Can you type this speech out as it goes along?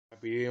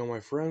Happy day, all my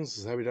friends. This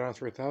is Happy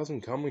Dinosaur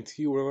 3000 coming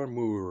to you with another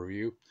movie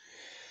review.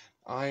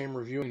 I am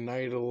reviewing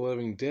Night of the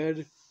Living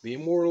Dead, the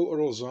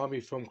immortal zombie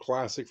film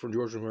classic from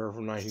George Romero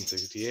from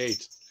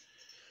 1968.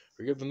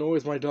 Forgive the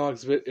noise, my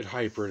dog's a bit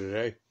hyper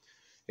today.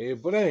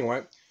 But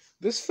anyway,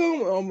 this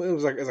film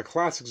it's a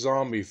classic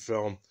zombie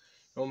film,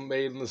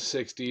 made in the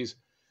 60s.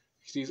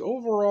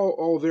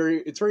 Overall,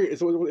 it's one of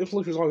the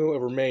influential zombie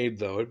ever made,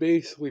 though. It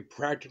basically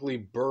practically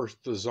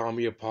birthed the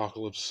zombie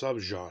apocalypse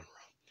subgenre.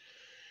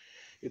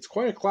 It's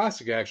quite a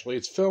classic, actually.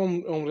 It's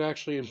filmed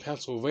actually in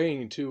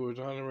Pennsylvania too. It's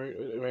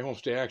on my home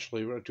state,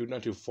 actually,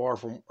 not too far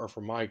from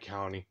my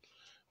county.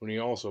 When he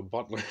also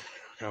Butler,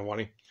 kind of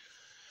funny.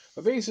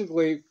 But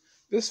basically,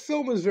 this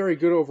film is very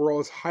good overall.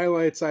 Its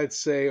highlights, I'd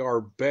say,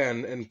 are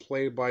Ben, and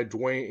played by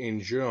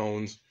Dwayne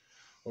Jones,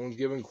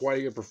 giving quite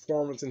a good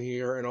performance in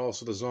here, and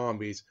also the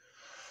zombies.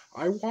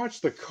 I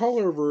watched the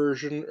color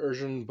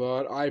version,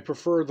 but I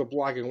prefer the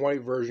black and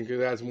white version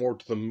because it adds more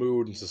to the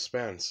mood and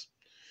suspense,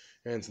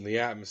 and it's in the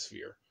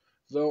atmosphere.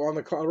 Though on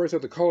the right side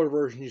of the color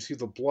version, you see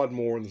the blood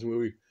more in this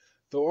movie.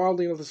 Though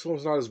oddly enough, this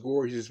film's not as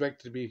gory as you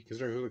expect it to be,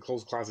 considering it's a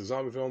close classic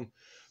zombie film.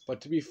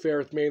 But to be fair,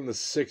 it's made in the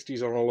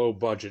 60s on a low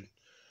budget.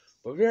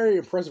 But very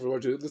impressive.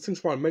 This thing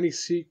spawned many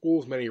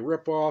sequels, many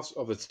rip-offs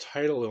of its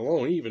title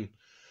alone, even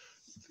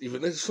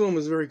this film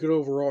is very good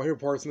overall. Here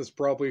parts in this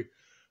probably,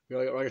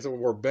 like I said,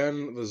 where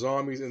Ben, the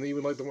zombies, and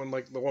even like the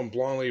one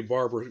blonde lady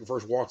Barbara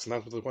first walks, and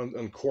that's with the one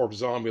and corpse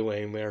zombie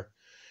laying there.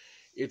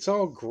 It's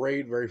all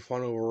great, very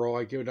fun overall.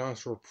 I give it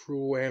Dinosaur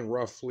approval, and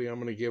roughly I'm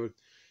going to give it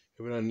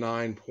a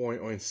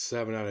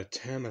 9.7 out of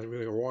 10. I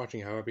really for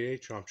watching. Have a good day.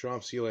 Chomp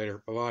chomp. See you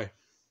later. Bye bye.